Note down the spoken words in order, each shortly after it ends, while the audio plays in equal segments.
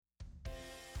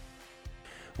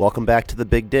Welcome back to The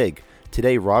Big Dig.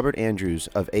 Today, Robert Andrews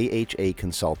of AHA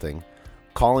Consulting,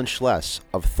 Colin Schless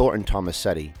of Thornton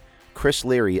Tomasetti, Chris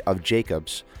Leary of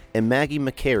Jacobs, and Maggie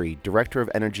McCarey, Director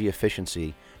of Energy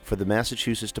Efficiency for the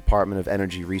Massachusetts Department of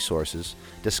Energy Resources,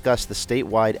 discuss the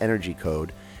statewide energy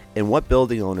code and what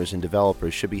building owners and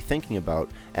developers should be thinking about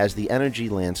as the energy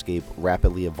landscape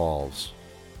rapidly evolves.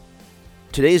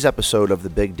 Today's episode of The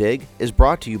Big Dig is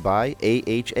brought to you by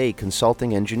AHA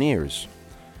Consulting Engineers.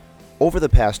 Over the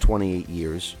past 28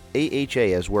 years, AHA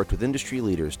has worked with industry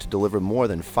leaders to deliver more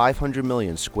than 500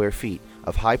 million square feet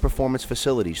of high-performance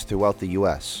facilities throughout the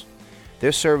U.S.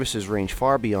 Their services range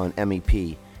far beyond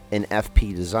MEP and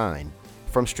FP design.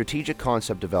 From strategic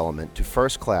concept development to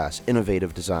first-class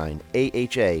innovative design,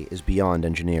 AHA is beyond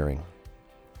engineering.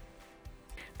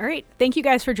 All right. Thank you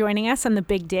guys for joining us on The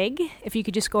Big Dig. If you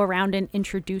could just go around and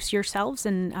introduce yourselves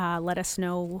and let us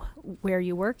know where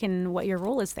you work and what your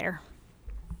role is there.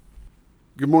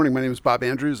 Good morning. My name is Bob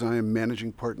Andrews. I am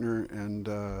Managing Partner and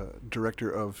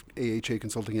Director of AHA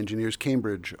Consulting Engineers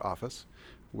Cambridge office,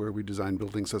 where we design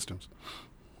building systems.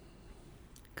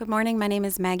 Good morning. My name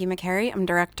is Maggie McCarey. I'm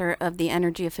Director of the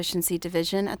Energy Efficiency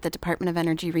Division at the Department of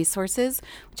Energy Resources,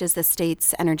 which is the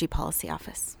state's energy policy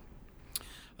office.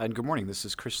 And good morning. This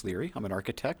is Chris Leary. I'm an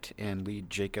architect and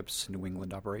lead Jacobs New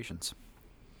England operations.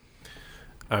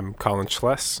 I'm Colin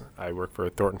Schless. I work for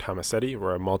Thornton Tomasetti.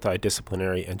 We're a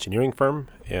multidisciplinary engineering firm,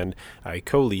 and I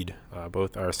co-lead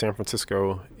both our San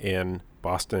Francisco and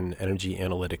Boston Energy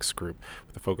Analytics Group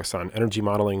with a focus on energy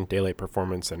modeling, daylight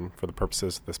performance, and for the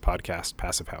purposes of this podcast,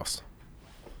 Passive House.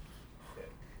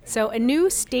 So a new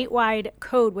statewide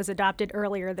code was adopted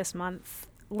earlier this month.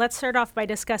 Let's start off by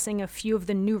discussing a few of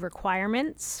the new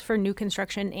requirements for new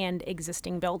construction and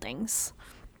existing buildings.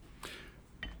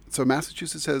 So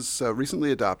Massachusetts has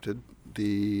recently adopted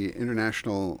the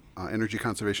International Energy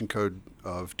Conservation Code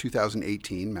of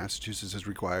 2018. Massachusetts is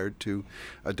required to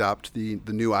adopt the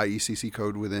new IECC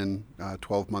code within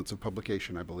 12 months of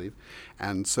publication, I believe.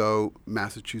 And so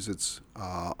Massachusetts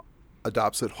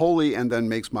adopts it wholly and then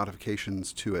makes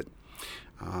modifications to it.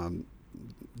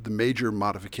 The major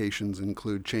modifications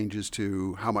include changes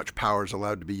to how much power is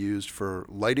allowed to be used for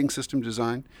lighting system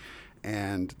design.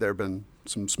 And there have been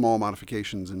some small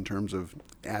modifications in terms of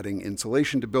adding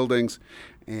insulation to buildings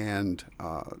and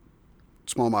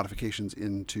small modifications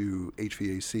into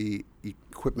HVAC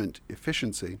equipment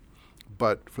efficiency.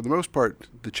 But for the most part,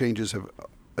 the changes have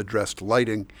addressed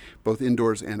lighting, both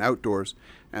indoors and outdoors.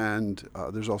 And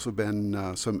there's also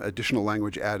been some additional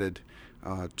language added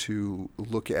to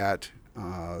look at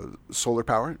solar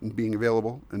power and being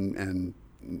available and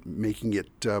making it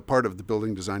part of the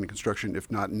building design and construction, if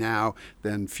not now,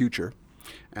 then future.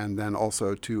 And then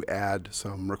also to add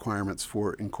some requirements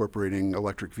for incorporating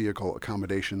electric vehicle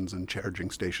accommodations and charging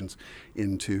stations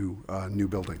into new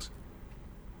buildings.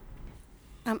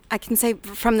 I can say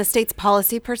from the state's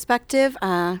policy perspective,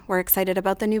 we're excited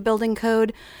about the new building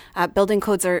code. Building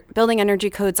energy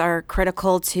codes are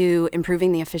critical to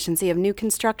improving the efficiency of new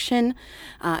construction,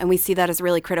 and we see that as a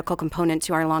really critical component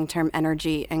to our long-term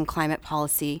energy and climate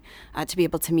policy to be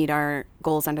able to meet our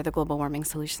goals under the Global Warming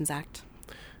Solutions Act.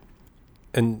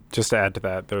 And just to add to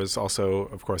that, there's also,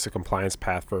 of course, a compliance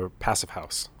path for Passive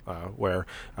House, where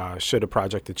should a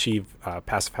project achieve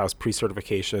Passive House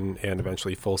pre-certification and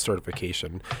eventually full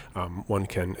certification, one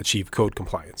can achieve code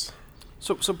compliance.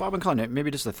 So Bob and Colin,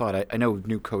 maybe just a thought. I know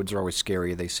new codes are always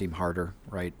scary. They seem harder,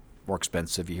 right? More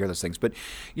expensive. You hear those things. But,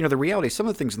 the reality, some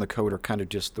of the things in the code are kind of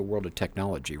just the world of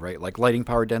technology, right? Like lighting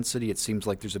power density, it seems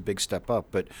like there's a big step up.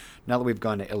 But now that we've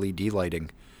gone to LED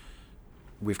lighting,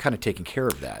 we've kind of taken care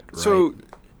of that, right? So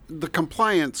the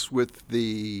compliance with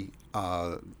the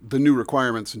new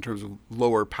requirements in terms of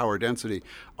lower power density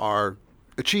are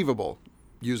achievable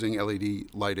using LED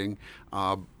lighting.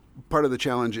 Part of the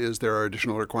challenge is there are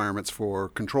additional requirements for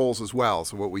controls as well.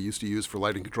 So what we used to use for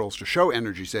lighting controls to show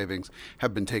energy savings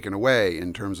have been taken away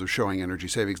in terms of showing energy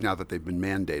savings now that they've been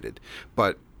mandated.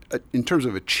 But in terms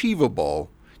of achievable,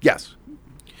 yes.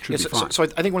 So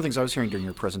I think one of the things I was hearing during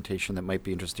your presentation that might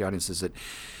be interesting to the audience is that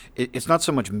it's not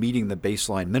so much meeting the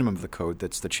baseline minimum of the code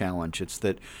that's the challenge. It's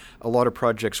that a lot of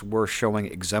projects were showing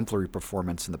exemplary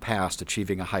performance in the past,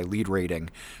 achieving a high lead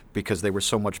rating because they were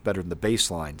so much better than the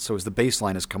baseline. So as the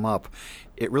baseline has come up,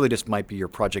 it really just might be your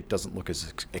project doesn't look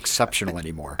as exceptional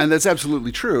anymore. And that's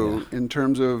absolutely true in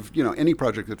terms of, any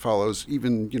project that follows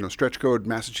even, stretch code,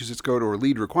 Massachusetts code, or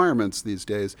lead requirements these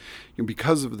days,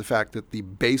 because of the fact that the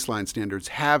baseline standards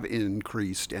have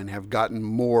increased and have gotten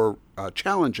more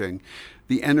challenging,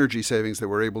 the energy savings that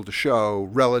we're able to show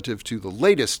relative to the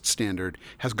latest standard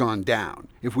has gone down.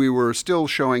 If we were still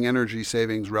showing energy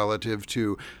savings relative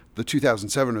to the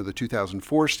 2007 or the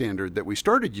 2004 standard that we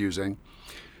started using,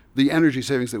 the energy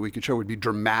savings that we could show would be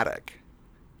dramatic.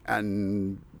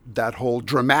 And that whole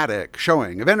dramatic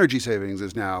showing of energy savings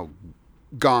is now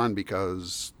gone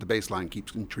because the baseline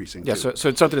keeps increasing. Yeah, so it's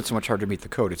not that it's so much harder to meet the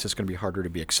code. It's just going to be harder to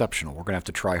be exceptional. We're going to have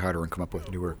to try harder and come up with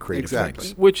newer creative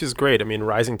things. Which is great. I mean,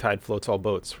 rising tide floats all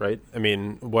boats, right? I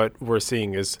mean, what we're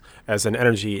seeing is, as an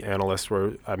energy analyst,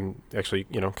 where I'm actually,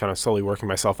 kind of slowly working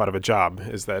myself out of a job,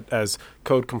 is that as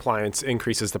code compliance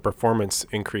increases, the performance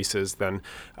increases, then,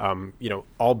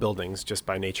 all buildings just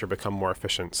by nature become more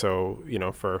efficient. So,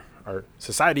 for our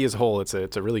society as a whole, it's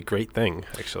a really great thing,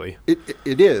 actually.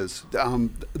 It is.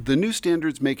 The new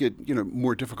standards make it,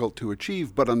 more difficult to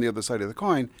achieve, but on the other side of the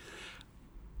coin,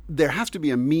 there has to be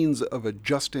a means of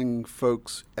adjusting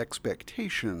folks'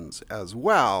 expectations as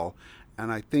well,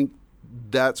 and I think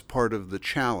that's part of the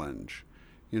challenge.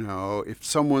 If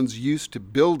someone's used to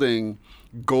building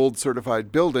gold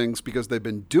certified buildings because they've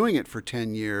been doing it for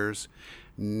 10 years,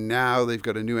 now they've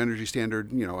got a new energy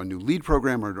standard, a new LEED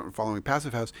program or following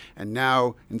Passive House, and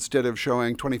now instead of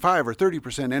showing 25 or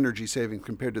 30% energy savings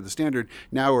compared to the standard,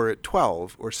 now we're at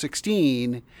 12 or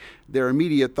 16. Their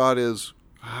immediate thought is,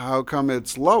 how come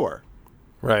it's lower?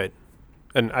 Right.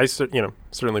 And I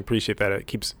certainly appreciate that. It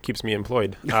keeps me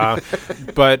employed.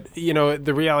 But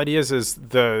the reality is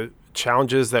the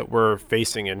challenges that we're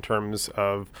facing in terms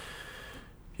of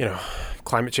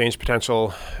climate change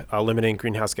potential, limiting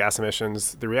greenhouse gas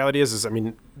emissions. The reality is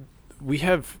we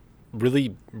have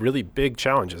really, really big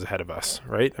challenges ahead of us,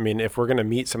 right? I mean, if we're going to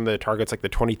meet some of the targets, like the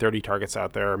 2030 targets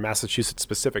out there,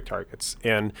 Massachusetts-specific targets,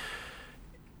 and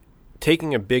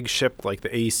taking a big ship like the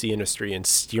AEC industry and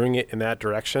steering it in that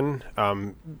direction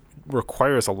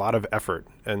requires a lot of effort.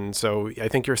 And so I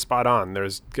think you're spot on.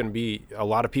 There's going to be a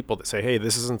lot of people that say, hey,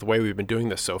 this isn't the way we've been doing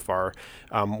this so far.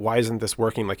 Why isn't this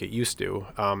working like it used to?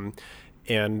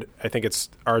 And I think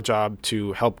it's our job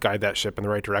to help guide that ship in the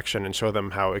right direction and show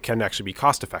them how it can actually be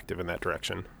cost effective in that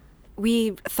direction.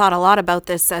 We thought a lot about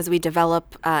this as we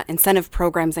develop incentive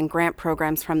programs and grant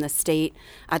programs from the state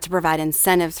to provide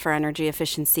incentives for energy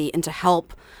efficiency and to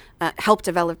help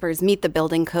developers meet the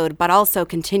building code, but also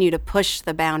continue to push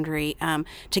the boundary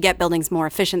to get buildings more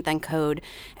efficient than code.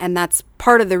 And that's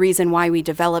part of the reason why we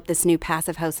developed this new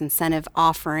Passive House incentive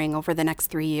offering over the next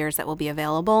 3 years that will be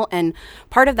available. And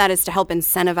part of that is to help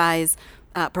incentivize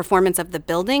performance of the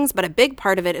buildings, but a big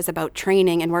part of it is about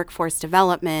training and workforce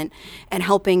development and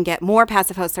helping get more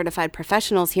Passive House certified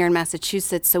professionals here in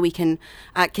Massachusetts so we can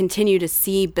continue to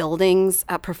see buildings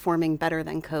performing better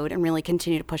than code and really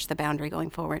continue to push the boundary going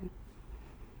forward.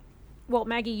 Well,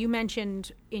 Maggie, you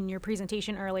mentioned in your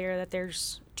presentation earlier that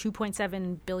there's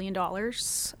 $2.7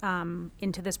 billion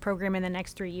into this program in the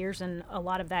next 3 years, and a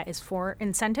lot of that is for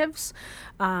incentives.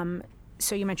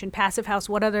 So you mentioned Passive House.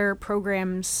 What other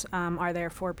programs are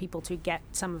there for people to get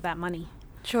some of that money?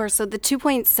 Sure. So the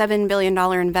 $2.7 billion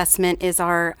investment is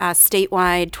our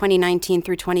statewide 2019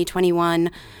 through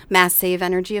 2021 Mass Save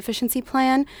Energy Efficiency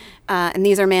Plan. And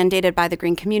these are mandated by the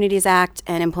Green Communities Act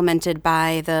and implemented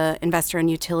by the investor and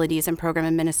utilities and program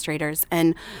administrators.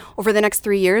 And over the next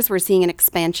 3 years, we're seeing an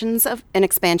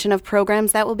expansion of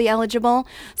programs that will be eligible.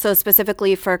 So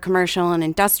specifically for commercial and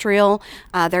industrial,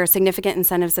 there are significant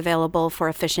incentives available for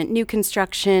efficient new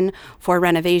construction, for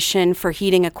renovation, for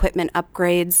heating equipment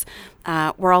upgrades.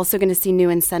 We're also going to see new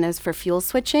incentives for fuel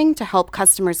switching to help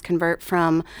customers convert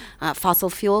from fossil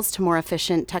fuels to more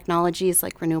efficient technologies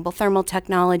like renewable thermal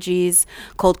technologies,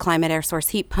 cold climate air source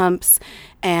heat pumps.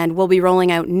 And we'll be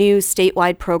rolling out new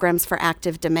statewide programs for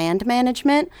active demand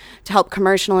management to help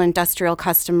commercial and industrial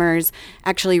customers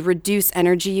actually reduce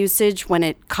energy usage when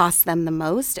it costs them the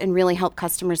most and really help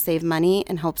customers save money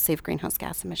and help save greenhouse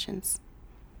gas emissions.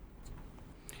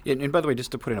 And by the way,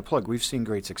 just to put in a plug, we've seen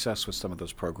great success with some of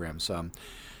those programs. I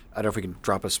don't know if we can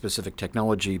drop a specific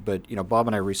technology, but Bob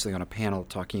and I recently on a panel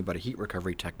talking about a heat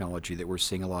recovery technology that we're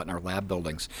seeing a lot in our lab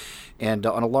buildings. And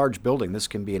on a large building, this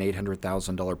can be an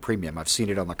 $800,000 premium. I've seen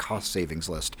it on the cost savings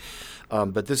list.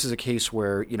 But this is a case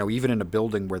where, even in a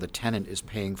building where the tenant is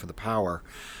paying for the power,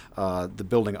 the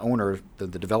building owner, the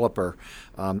developer,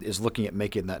 is looking at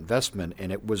making that investment.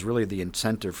 And it was really the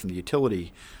incentive from the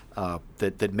utility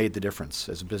that made the difference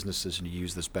as a business decision to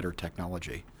use this better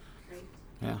technology. Great.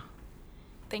 Yeah.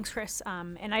 Thanks, Chris.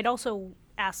 And I'd also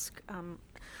ask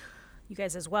you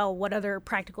guys as well, what other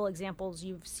practical examples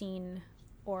you've seen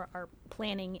or are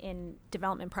planning in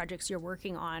development projects you're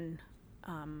working on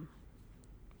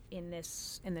in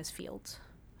this field?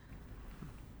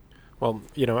 Well,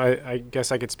 I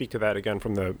guess I could speak to that again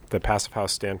from the Passive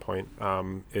House standpoint,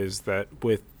 is that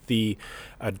with the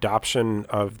adoption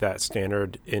of that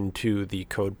standard into the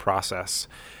code process,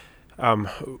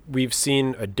 We've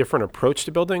seen a different approach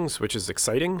to buildings, which is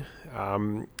exciting.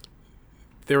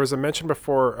 There was a mention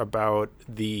before about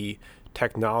the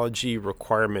technology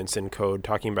requirements in code,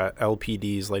 talking about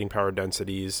LPDs, lighting power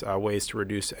densities, ways to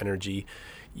reduce energy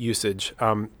usage.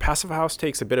 Passive House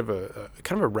takes a bit of a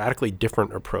kind of a radically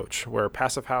different approach, where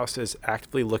Passive House is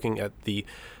actively looking at the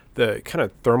kind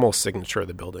of thermal signature of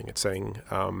the building. It's saying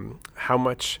how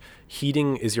much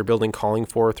heating is your building calling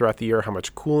for throughout the year, how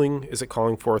much cooling is it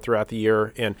calling for throughout the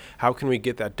year, and how can we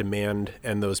get that demand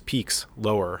and those peaks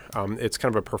lower. It's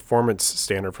kind of a performance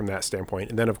standard from that standpoint.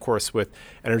 And then, of course, with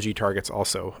energy targets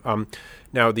also.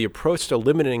 Now, the approach to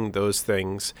limiting those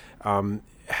things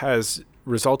has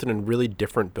resulted in really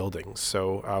different buildings.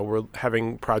 So we're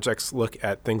having projects look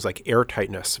at things like air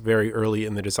tightness very early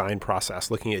in the design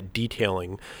process, looking at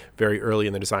detailing very early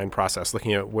in the design process,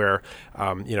 looking at where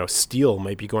steel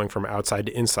might be going from outside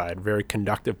to inside, very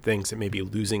conductive things that may be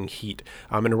losing heat.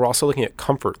 And we're also looking at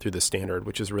comfort through the standard,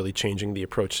 which is really changing the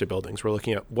approach to buildings. We're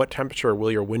looking at what temperature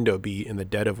will your window be in the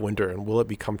dead of winter, and will it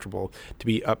be comfortable to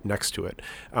be up next to it.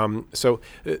 So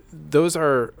those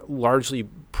are largely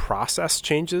process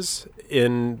changes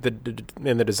in the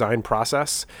design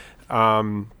process,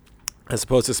 as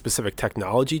opposed to specific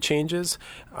technology changes.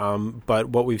 But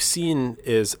what we've seen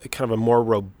is kind of a more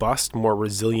robust, more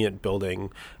resilient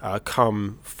building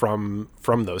come from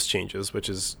those changes, which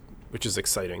is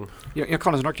exciting. Yeah,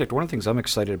 Colin, as an architect, one of the things I'm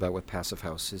excited about with Passive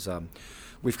House is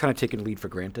we've kind of taken LEED for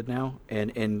granted now,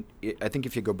 and I think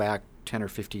if you go back 10 or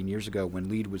 15 years ago when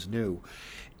LEED was new,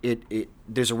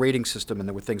 there's a rating system and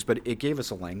there were things, but it gave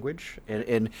us a language.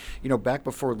 And back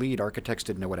before LEED, architects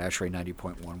didn't know what ASHRAE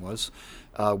 90.1 was.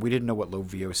 We didn't know what low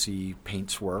VOC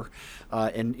paints were.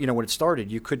 And when it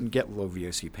started, you couldn't get low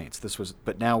VOC paints.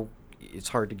 But now it's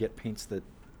hard to get paints that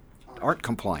aren't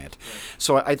compliant.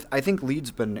 So I think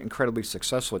LEED's been incredibly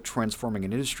successful at transforming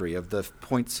an industry of the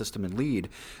point system in LEED.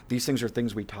 These things are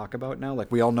things we talk about now.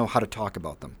 Like, we all know how to talk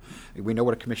about them. We know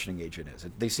what a commissioning agent is.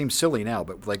 They seem silly now,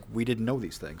 but we didn't know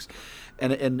these things.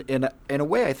 And in a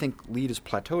way, I think LEED has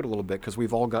plateaued a little bit because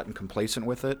we've all gotten complacent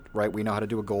with it, right? We know how to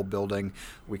do a gold building.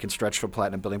 We can stretch to a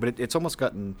platinum building, but it's almost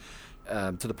gotten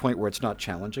to the point where it's not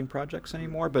challenging projects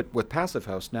anymore. But with Passive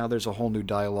House, now there's a whole new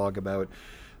dialogue about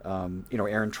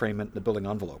air entrainment, the building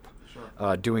envelope,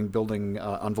 doing building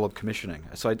envelope commissioning.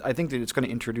 So I think that it's going to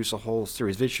introduce a whole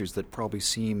series of issues that probably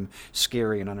seem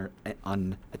scary and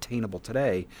unattainable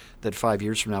today, that 5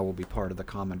 years from now will be part of the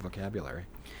common vocabulary.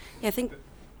 Yeah,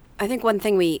 I think one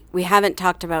thing we haven't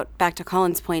talked about, back to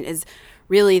Colin's point, is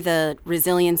really the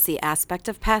resiliency aspect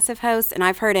of Passive House. And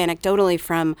I've heard anecdotally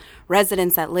from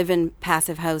residents that live in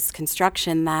Passive House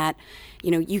construction that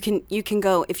you can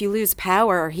go, if you lose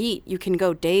power or heat, you can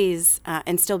go days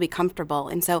and still be comfortable.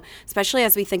 And so, especially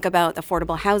as we think about the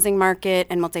affordable housing market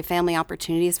and multifamily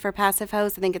opportunities for Passive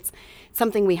House, I think it's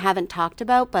something we haven't talked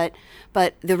about, but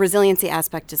the resiliency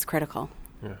aspect is critical.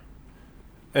 Yeah.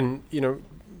 And,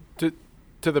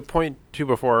 to the point, too,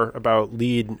 before about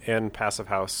LEED and Passive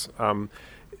House,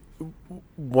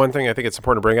 one thing I think it's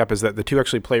important to bring up is that the two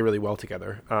actually play really well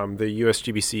together. The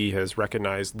USGBC has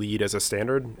recognized LEED as a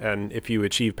standard, and if you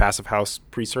achieve Passive House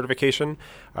pre-certification,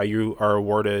 you are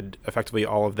awarded effectively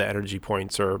all of the energy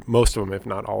points, or most of them, if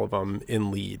not all of them, in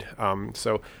LEED.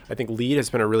 So I think LEED has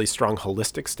been a really strong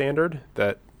holistic standard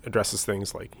that addresses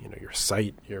things like your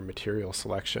site, your material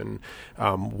selection,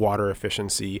 water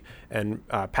efficiency, and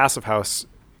Passive House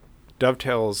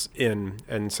dovetails in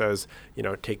and says,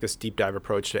 take this deep dive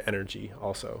approach to energy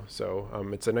also. So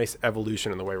it's a nice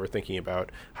evolution in the way we're thinking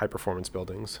about high performance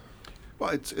buildings. Well,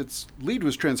 it's LEED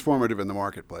was transformative in the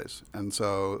marketplace, and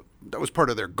so that was part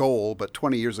of their goal. But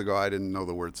 20 years ago, I didn't know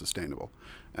the word sustainable,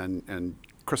 and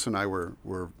Chris and I were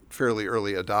fairly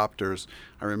early adopters.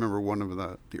 I remember one of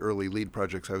the early LEED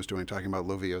projects I was doing, talking about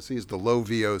low VOCs. The low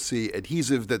VOC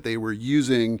adhesive that they were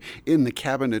using in the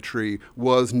cabinetry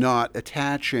was not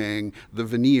attaching the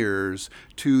veneers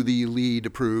to the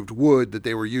LEED-approved wood that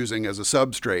they were using as a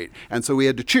substrate. And so we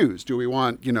had to choose, do we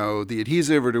want, the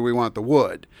adhesive or do we want the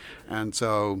wood? And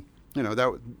so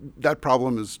that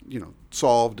problem is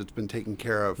solved. It's been taken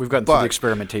care of. We've gotten through the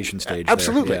experimentation stage.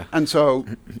 Absolutely. There. Yeah. And so,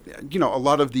 a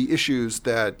lot of the issues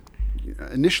that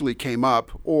initially came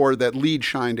up or that LEED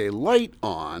shined a light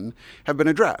on have been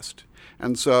addressed.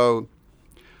 And so,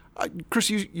 Chris,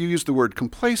 you used the word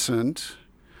complacent.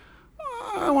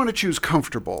 I want to choose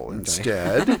comfortable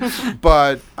instead.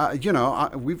 But,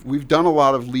 we've done a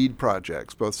lot of LEED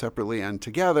projects, both separately and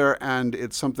together, and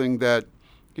it's something that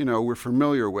we're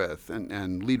familiar with,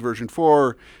 and LEED version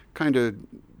 4 kind of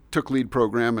took LEED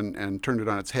program and turned it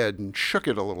on its head and shook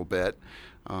it a little bit.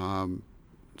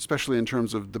 especially in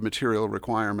terms of the material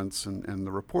requirements and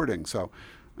the reporting. So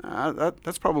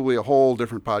that's probably a whole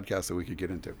different podcast that we could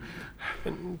get into.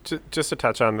 And just to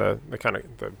touch on the kind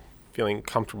of the feeling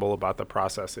comfortable about the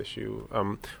process issue,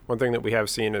 one thing that we have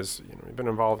seen is we've been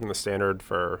involved in the standard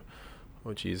for,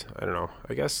 I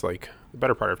guess like the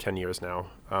better part of 10 years now.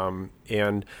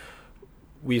 And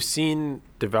we've seen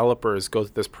developers go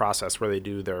through this process where they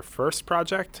do their first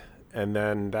project, and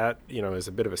then that, is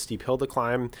a bit of a steep hill to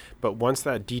climb. But once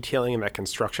that detailing and that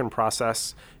construction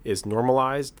process is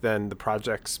normalized, then the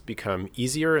projects become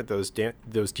easier. Those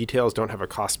details don't have a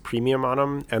cost premium on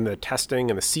them, and the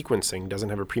testing and the sequencing doesn't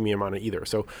have a premium on it either.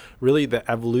 So really the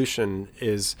evolution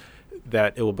is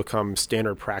that it will become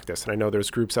standard practice. And I know there's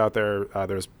groups out there,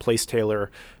 there's Place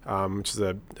Tailor, which is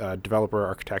a developer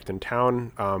architect in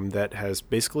town that has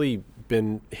basically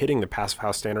been hitting the Passive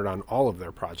House standard on all of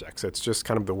their projects. It's just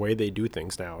kind of the way they do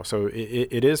things now. So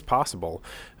it is possible.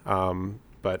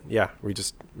 But yeah, we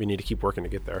need to keep working to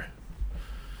get there.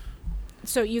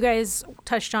 So you guys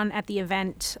touched on at the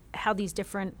event how these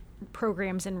different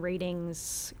programs and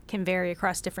ratings can vary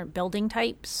across different building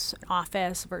types,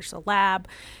 office versus a lab.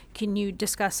 Can you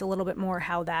discuss a little bit more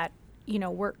how that,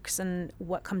 works and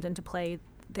what comes into play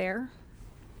there?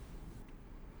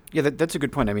 Yeah, that's a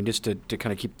good point. I mean, just to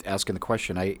kind of keep asking the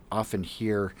question, I often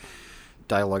hear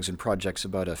dialogues and projects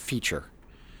about a feature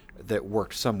that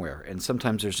worked somewhere. And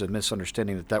sometimes there's a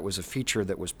misunderstanding that was a feature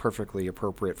that was perfectly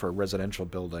appropriate for a residential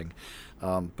building,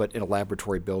 but in a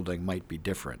laboratory building might be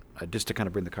different. Just to kind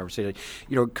of bring the conversation.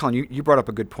 Colin, you brought up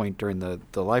a good point during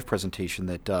the live presentation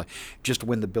that just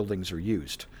when the buildings are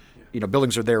used.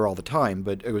 Buildings are there all the time,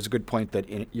 but it was a good point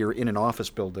that you're in an office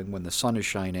building when the sun is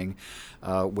shining,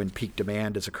 when peak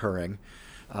demand is occurring,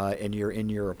 and you're in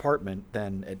your apartment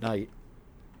then at night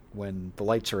when the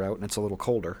lights are out and it's a little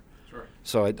colder. Sure.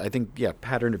 So I think,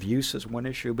 pattern of use is one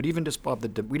issue. But even just, Bob,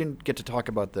 we didn't get to talk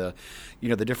about the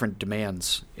different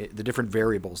demands, the different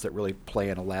variables that really play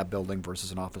in a lab building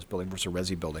versus an office building versus a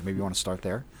resi building. Maybe you want to start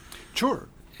there? Sure.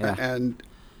 Yeah. And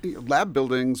lab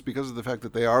buildings, because of the fact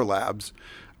that they are labs,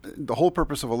 the whole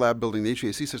purpose of a lab building, the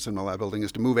HVAC system in a lab building,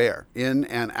 is to move air in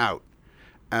and out.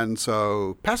 And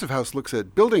so Passive House looks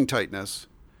at building tightness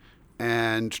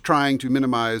and trying to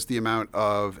minimize the amount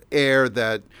of air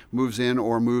that moves in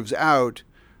or moves out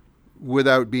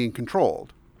without being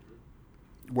controlled.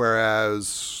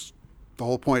 Whereas the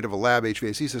whole point of a lab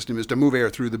HVAC system is to move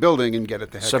air through the building and get it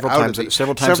the heck several out times, of it.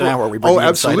 Several times an hour we bring it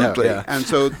inside out. Absolutely. Yeah. And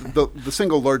so the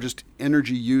single largest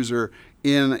energy user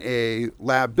in a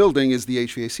lab building is the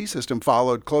HVAC system,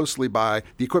 followed closely by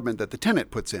the equipment that the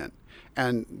tenant puts in.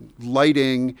 And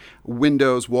lighting,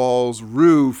 windows, walls,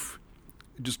 roof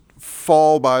just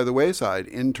fall by the wayside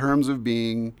in terms of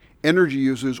being energy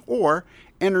users or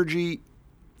energy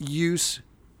use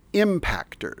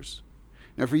impactors.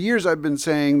 Now, for years I've been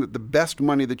saying that the best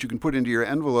money that you can put into your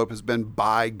envelope has been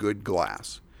buy good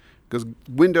glass, because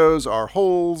windows are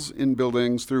holes in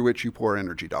buildings through which you pour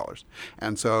energy dollars.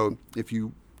 And so if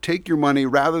you take your money,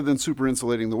 rather than super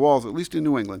insulating the walls, at least in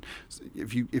New England,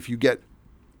 if you get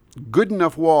good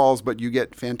enough walls but you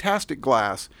get fantastic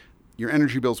glass, your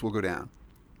energy bills will go down.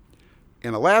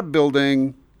 In a lab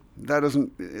building,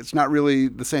 it's not really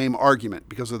the same argument,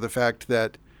 because of the fact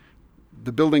that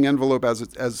the building envelope as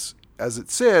it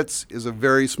sits is a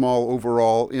very small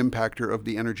overall impactor of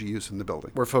the energy use in the building.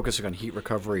 We're focusing on heat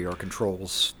recovery or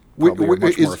controls.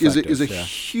 Is a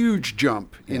huge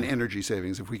jump in energy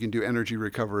savings if we can do energy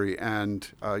recovery. And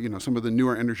some of the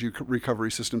newer energy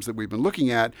recovery systems that we've been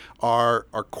looking at are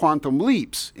quantum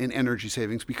leaps in energy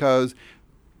savings, because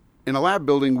in a lab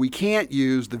building, we can't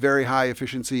use the very high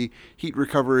efficiency heat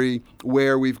recovery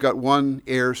where we've got one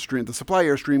airstream, the supply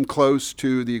airstream, close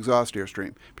to the exhaust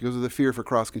airstream, because of the fear for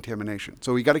cross-contamination.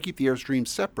 So we got to keep the airstreams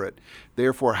separate.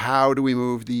 Therefore, how do we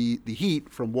move the heat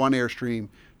from one airstream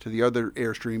to the other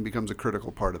airstream becomes a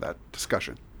critical part of that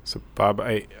discussion. So, Bob,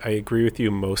 I agree with you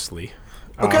mostly.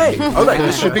 Okay. All right.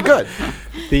 This should be good.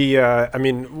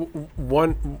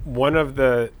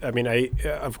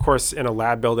 Of course, in a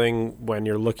lab building, when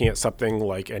you're looking at something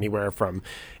like anywhere from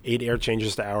 8 air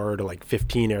changes per hour to like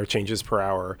 15 air changes per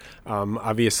hour,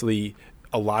 obviously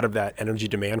a lot of that energy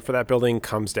demand for that building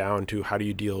comes down to how do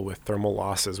you deal with thermal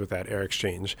losses with that air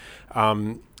exchange.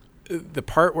 The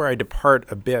part where I depart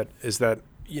a bit is that,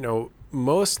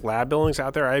 most lab buildings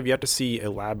out there, I have yet to see a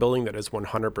lab building that is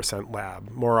 100% lab.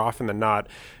 More often than not,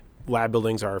 lab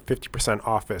buildings are 50%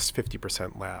 office,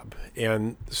 50% lab.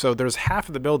 And so there's half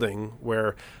of the building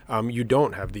where you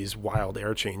don't have these wild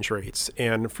air change rates.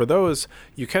 And for those,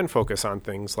 you can focus on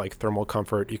things like thermal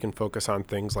comfort. You can focus on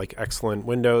things like excellent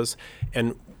windows.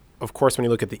 And of course, when you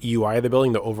look at the EUI of the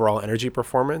building, the overall energy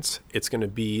performance, it's going to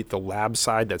be the lab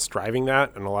side that's driving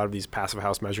that. And a lot of these passive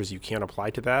house measures you can't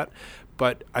apply to that.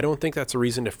 But I don't think that's a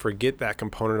reason to forget that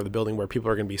component of the building where people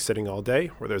are going to be sitting all day,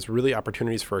 where there's really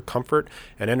opportunities for comfort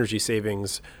and energy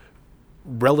savings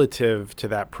relative to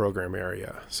that program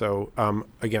area. So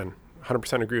again,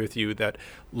 100% agree with you that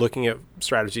looking at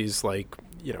strategies like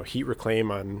heat reclaim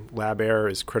on lab air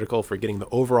is critical for getting the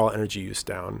overall energy use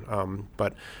down.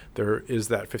 But there is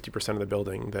that 50% of the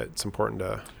building that's important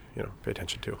to pay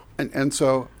attention to. And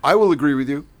so I will agree with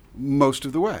you most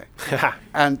of the way.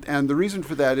 and the reason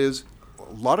for that is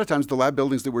a lot of times the lab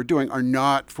buildings that we're doing are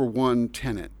not for one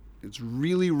tenant. It's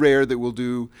really rare that we'll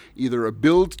do either a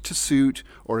build to suit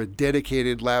or a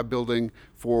dedicated lab building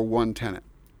for one tenant.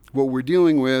 What we're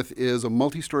dealing with is a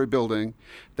multi-story building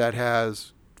that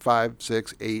has 5,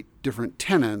 6, 8 different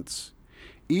tenants,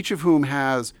 each of whom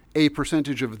has a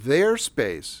percentage of their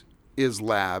space is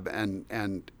lab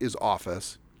and is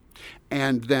office.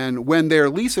 And then when their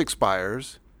lease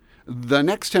expires, the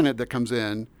next tenant that comes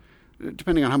in,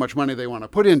 depending on how much money they want to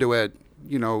put into it,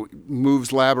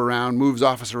 moves lab around, moves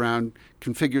office around,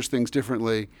 configures things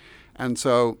differently. And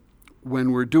so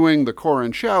when we're doing the core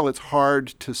and shell, it's hard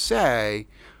to say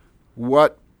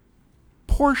what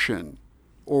portion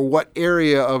or what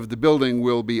area of the building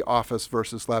will be office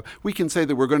versus lab. We can say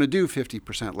that we're going to do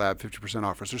 50% lab, 50%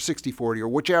 office, or 60-40, or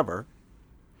whichever.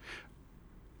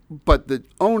 But the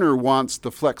owner wants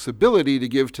the flexibility to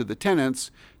give to the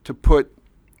tenants to put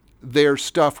their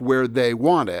stuff where they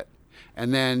want it.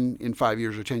 And then in 5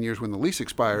 years or 10 years when the lease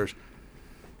expires,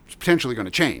 it's potentially going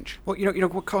to change. Well,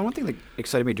 Colin, one thing that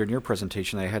excited me during your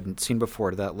presentation that I hadn't seen before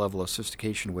to that level of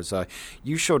sophistication was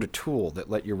you showed a tool that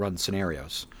let you run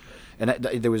scenarios. And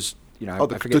there was, I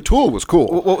forget. The tool was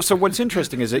cool. Well, so what's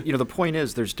interesting is that, the point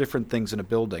is there's different things in a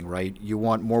building, right? You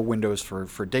want more windows for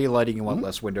daylighting, you want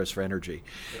less windows for energy.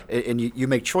 And you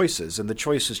make choices, and the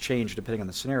choices change depending on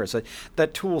the scenarios.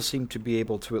 That tool seemed to be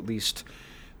able to at least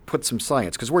put some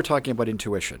science, because we're talking about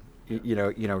intuition.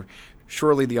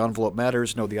 Surely the envelope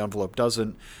matters. No, the envelope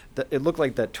doesn't. It looked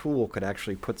like that tool could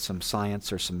actually put some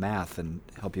science or some math and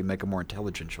help you make a more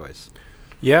intelligent choice.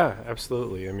 Yeah,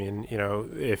 absolutely. I mean,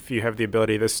 if you have the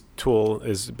ability, this tool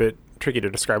is a bit tricky to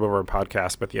describe over a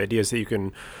podcast, but the idea is that you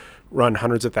can run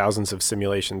hundreds of thousands of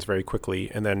simulations very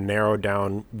quickly and then narrow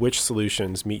down which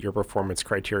solutions meet your performance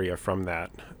criteria from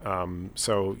that.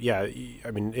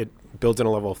 It builds in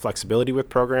a level of flexibility with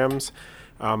programs.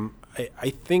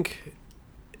 I think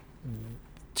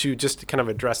to just kind of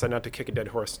address that, not to kick a dead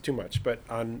horse too much, but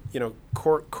on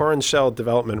core and shell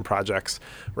development projects,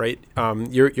 right?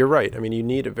 You're right. I mean, you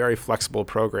need a very flexible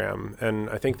program, and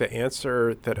I think the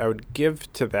answer that I would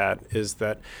give to that is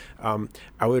that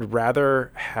I would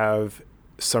rather have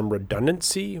some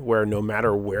redundancy where no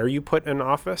matter where you put an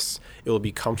office, it will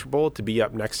be comfortable to be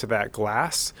up next to that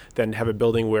glass than have a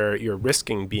building where you're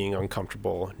risking being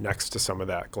uncomfortable next to some of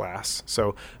that glass.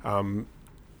 So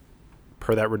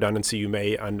per that redundancy, you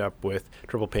may end up with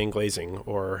triple pane glazing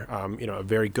or a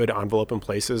very good envelope in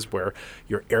places where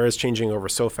your air is changing over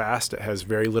so fast it has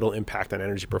very little impact on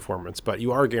energy performance, but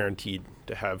you are guaranteed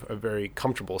to have a very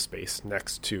comfortable space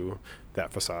next to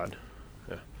that facade.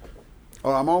 Yeah.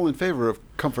 Well, I'm all in favor of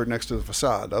comfort next to the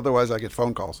facade. Otherwise, I get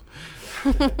phone calls.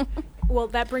 Well,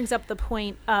 that brings up the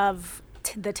point of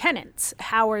the tenants.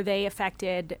 How are they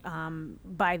affected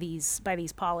by these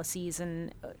policies,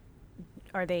 and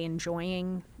are they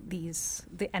enjoying the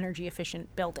energy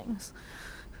efficient buildings?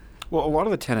 Well, a lot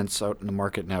of the tenants out in the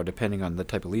market now, depending on the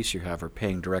type of lease you have, are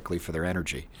paying directly for their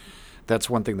energy. That's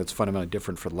one thing that's fundamentally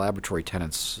different for the laboratory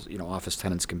tenants. Office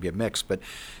tenants can be a mix, but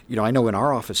I know in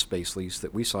our office space lease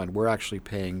that we signed, we're actually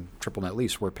paying triple net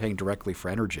lease. We're paying directly for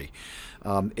energy.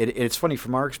 It's funny,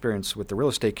 from our experience with the real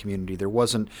estate community, there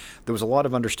was a lot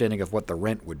of understanding of what the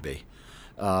rent would be.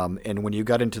 And when you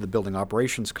got into the building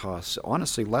operations costs,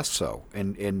 honestly, less so.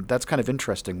 And that's kind of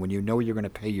interesting when you're going to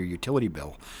pay your utility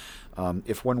bill.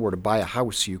 If one were to buy a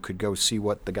house, you could go see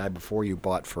what the guy before you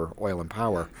bought for oil and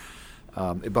power.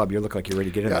 Bob, you look like you're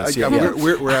ready to get into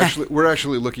this. We're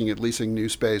actually looking at leasing new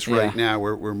space right now.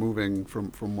 We're moving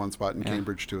from one spot in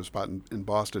Cambridge to a spot in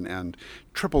Boston, and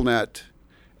triple net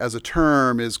as a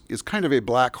term is kind of a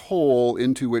black hole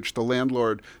into which the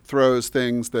landlord throws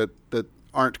things that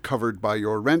aren't covered by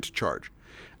your rent charge.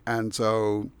 And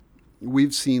so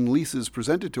we've seen leases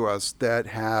presented to us that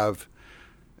have,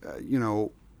 you're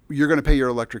going to pay your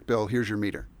electric bill, here's your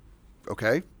meter.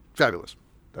 Okay, fabulous.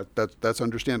 That's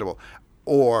understandable.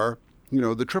 Or,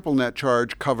 the triple net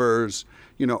charge covers,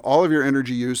 all of your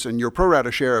energy use and your pro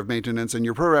rata share of maintenance and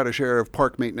your pro rata share of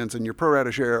park maintenance and your pro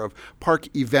rata share of park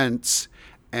events.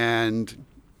 And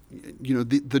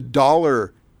the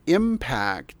dollar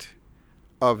impact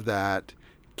of that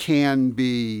can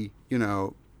be,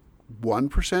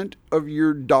 1% of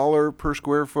your dollar per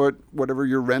square foot, whatever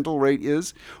your rental rate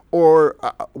is, or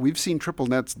we've seen triple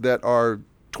nets that are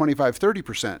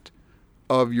 25-30%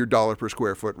 of your dollar per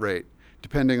square foot rate,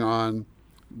 depending on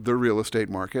the real estate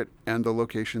market and the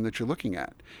location that you're looking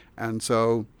at. And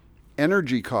so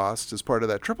energy costs as part of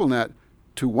that triple net,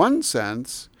 to one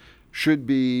sense, should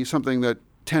be something that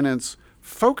tenants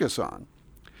focus on.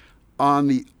 On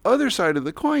the other side of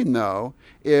the coin, though,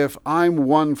 if I'm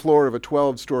one floor of a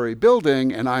 12-story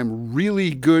building and I'm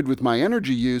really good with my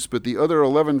energy use, but the other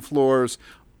 11 floors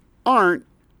aren't,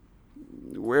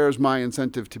 where's my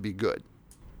incentive to be good?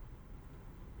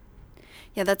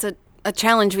 Yeah, that's a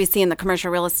challenge we see in the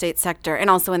commercial real estate sector and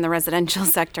also in the residential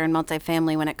sector and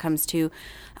multifamily when it comes to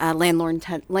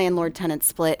landlord-tenant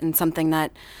split, and something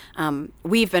that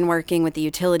we've been working with the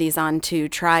utilities on to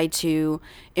try to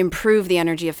improve the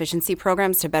energy efficiency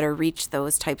programs to better reach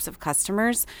those types of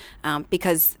customers,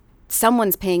 because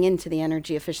someone's paying into the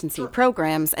energy efficiency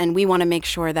programs, and we want to make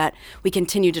sure that we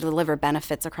continue to deliver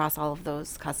benefits across all of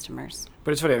those customers.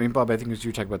 But it's funny. I mean, Bob, I think as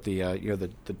you talk about the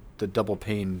the double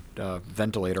pane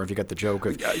ventilator, if you got the joke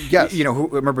of yes, who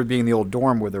remember being in the old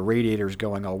dorm where the radiator's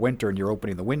going all winter and you're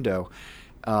opening the window.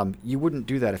 You wouldn't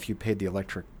do that if you paid the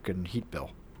electric and heat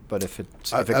bill. But if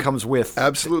it comes with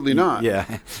absolutely not.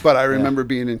 Yeah. But I remember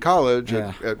being in college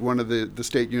at one of the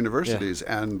state universities,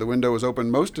 and the window was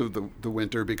open most of the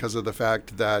winter because of the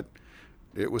fact that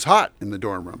it was hot in the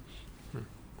dorm room.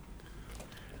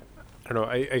 I don't know.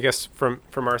 I guess from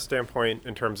our standpoint,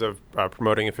 in terms of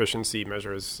promoting efficiency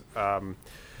measures, I'm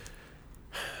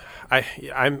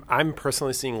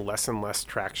personally seeing less and less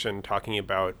traction talking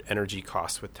about energy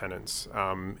costs with tenants,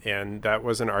 and that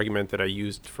was an argument that I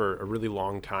used for a really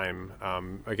long time.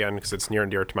 Again, because it's near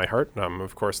and dear to my heart.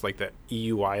 Of course, like the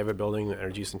EUI of a building, the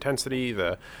energy use intensity,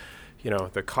 the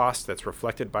cost that's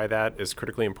reflected by that is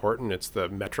critically important. It's the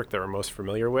metric that we're most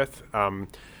familiar with.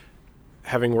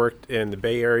 Having worked in the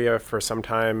Bay Area for some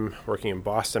time, working in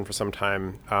Boston for some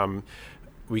time,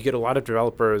 we get a lot of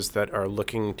developers that are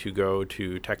looking to go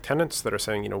to tech tenants that are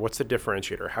saying, what's the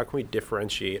differentiator? How can we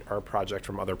differentiate our project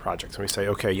from other projects? And we say,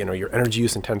 okay, your energy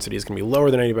use intensity is going to be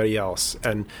lower than anybody else.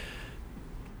 And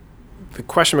the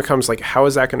question becomes, how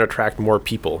is that going to attract more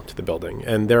people to the building?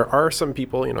 And there are some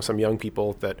people, some young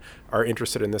people that are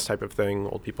interested in this type of thing,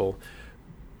 old people.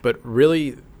 But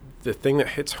really, the thing that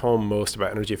hits home most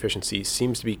about energy efficiency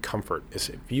seems to be comfort. Is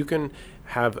if you can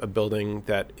have a building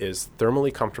that is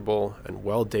thermally comfortable and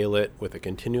well daylit with a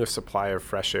continuous supply of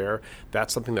fresh air,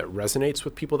 that's something that resonates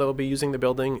with people that will be using the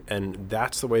building, and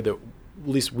that's the way that at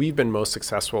least we've been most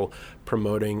successful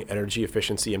promoting energy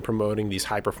efficiency and promoting these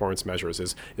high performance measures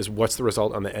is what's the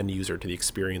result on the end user to the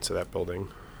experience of that building.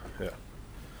 Yeah.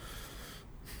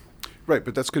 Right,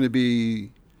 but that's going to be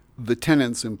the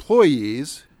tenant's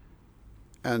employees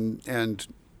and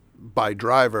by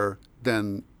driver,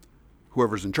 then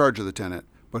whoever's in charge of the tenant.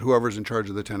 But whoever's in charge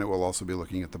of the tenant will also be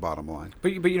looking at the bottom line.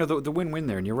 But the win-win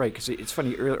there, and you're right, because it's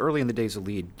funny, early in the days of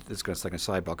LEED, this is going to take a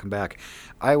side, but I'll come back.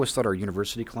 I always thought our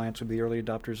university clients would be the early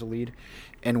adopters of LEED.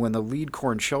 And when the LEED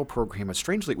Core and Shell program,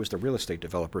 strangely, it was the real estate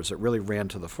developers that really ran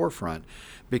to the forefront,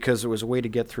 because it was a way to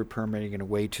get through permitting and a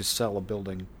way to sell a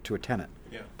building to a tenant.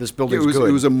 Yeah. This building's good.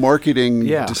 It was a marketing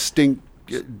distinction.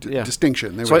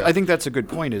 So I think that's a good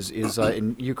point.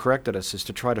 And you corrected us, is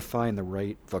to try to find the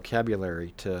right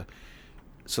vocabulary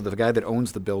so the guy that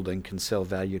owns the building can sell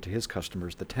value to his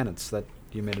customers, the tenants. That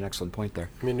you made an excellent point there.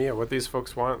 I mean, what these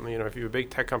folks want, if you're a big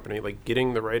tech company,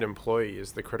 getting the right employee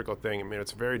is the critical thing. I mean,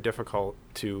 it's very difficult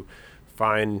to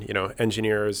find,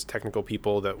 engineers, technical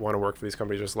people that want to work for these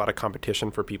companies. There's a lot of competition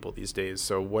for people these days.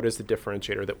 So what is the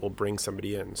differentiator that will bring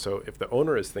somebody in? So if the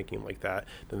owner is thinking like that,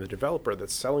 then the developer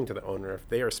that's selling to the owner, if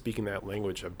they are speaking that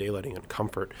language of daylighting and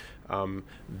comfort,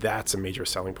 that's a major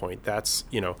selling point. That's,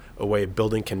 a way a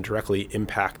building can directly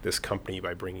impact this company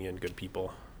by bringing in good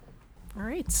people. All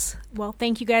right. Well,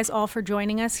 thank you guys all for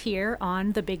joining us here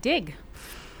on The Big Dig.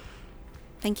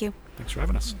 Thank you. Thanks for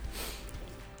having us.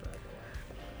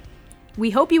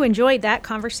 We hope you enjoyed that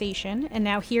conversation, and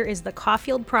now here is the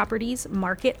Caulfield Properties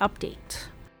Market Update.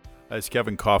 It's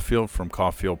Kevin Caulfield from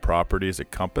Caulfield Properties at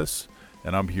Compass,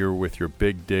 and I'm here with your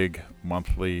Big Dig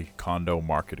monthly condo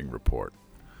marketing report.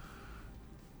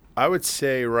 I would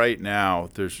say right now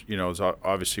there's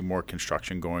obviously more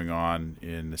construction going on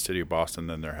in the city of Boston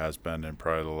than there has been in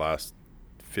probably the last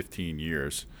 15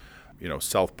 years.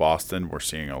 South Boston, we're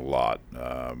seeing a lot.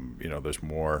 There's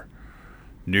more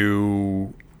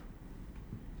new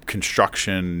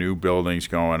construction, new buildings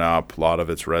going up. A lot of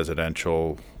it's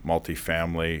residential,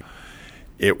 multifamily.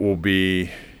 it will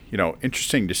be,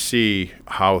 interesting to see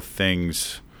how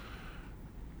things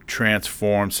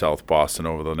transform South Boston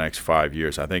over the next 5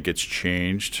 years. I think it's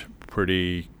changed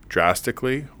pretty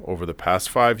drastically over the past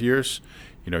 5 years.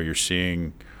 You're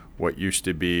seeing what used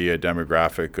to be a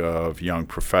demographic of young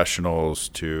professionals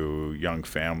to young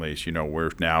families.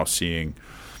 We're now seeing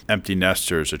empty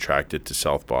nesters attracted to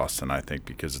South Boston, I think,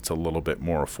 because it's a little bit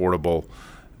more affordable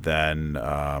than,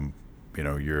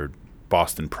 your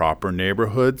Boston proper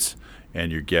neighborhoods,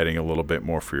 and you're getting a little bit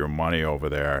more for your money over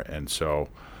there. And so,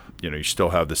 you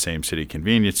still have the same city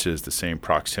conveniences, the same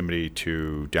proximity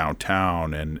to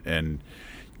downtown, and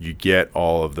you get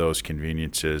all of those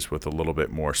conveniences with a little bit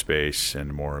more space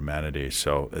and more amenities.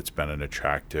 So it's been an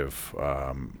attractive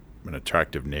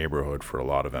neighborhood for a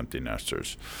lot of empty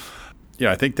nesters.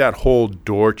 I think that whole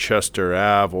Dorchester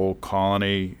Ave, Old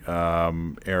Colony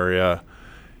area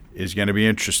is going to be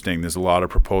interesting. There's a lot of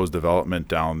proposed development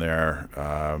down there.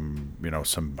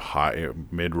 Some high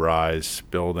mid-rise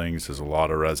buildings. There's a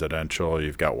lot of residential.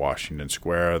 You've got Washington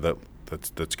Square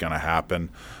that's going to happen.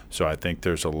 So I think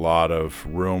there's a lot of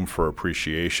room for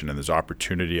appreciation, and there's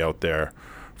opportunity out there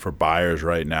for buyers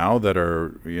right now that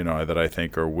are, that I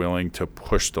think are willing to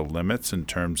push the limits in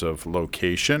terms of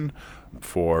location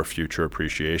for future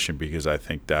appreciation, because I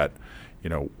think that,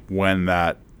 when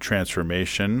that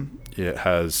transformation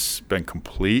has been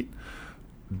complete,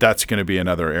 that's going to be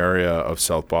another area of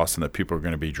South Boston that people are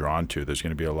going to be drawn to. There's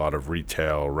going to be a lot of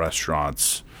retail,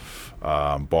 restaurants,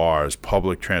 bars,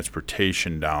 public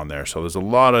transportation down there. So there's a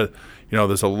lot of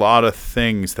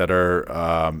things that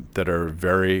are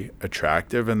very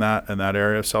attractive in that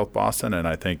area of South Boston. And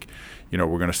I think, we're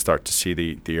going to start to see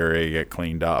the area get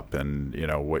cleaned up, and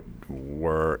what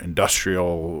were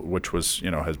industrial, which was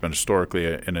has been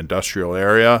historically an industrial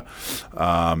area,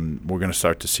 we're going to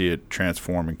start to see it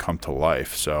transform and come to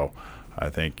life. So I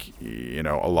think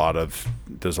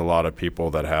there's a lot of people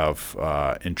that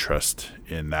have interest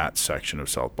in that section of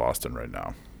South Boston right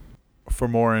now. For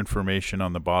more information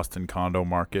on the Boston condo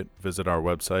market, visit our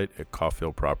website at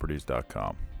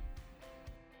caulfieldproperties.com.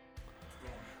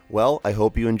 Well, I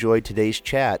hope you enjoyed today's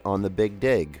chat on The Big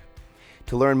Dig.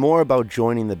 To learn more about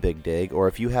joining The Big Dig, or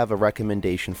if you have a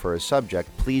recommendation for a subject,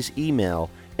 please email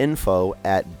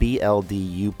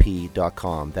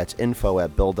info@bldup.com. That's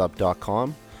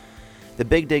info@buildup.com. The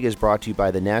Big Dig is brought to you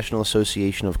by the National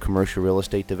Association of Commercial Real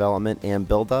Estate Development and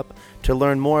Buildup. To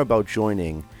learn more about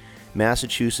joining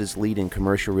Massachusetts' leading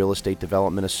commercial real estate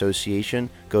development association,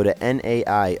 go to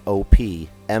naiopma.org.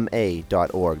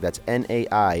 That's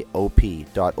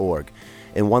naiop.org.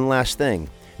 And one last thing,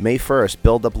 May 1st,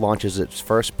 Buildup launches its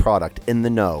first product, In the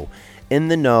Know. In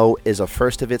the Know is a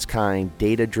first-of-its-kind,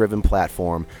 data-driven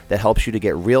platform that helps you to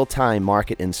get real-time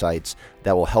market insights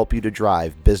that will help you to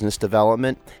drive business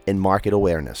development and market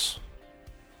awareness.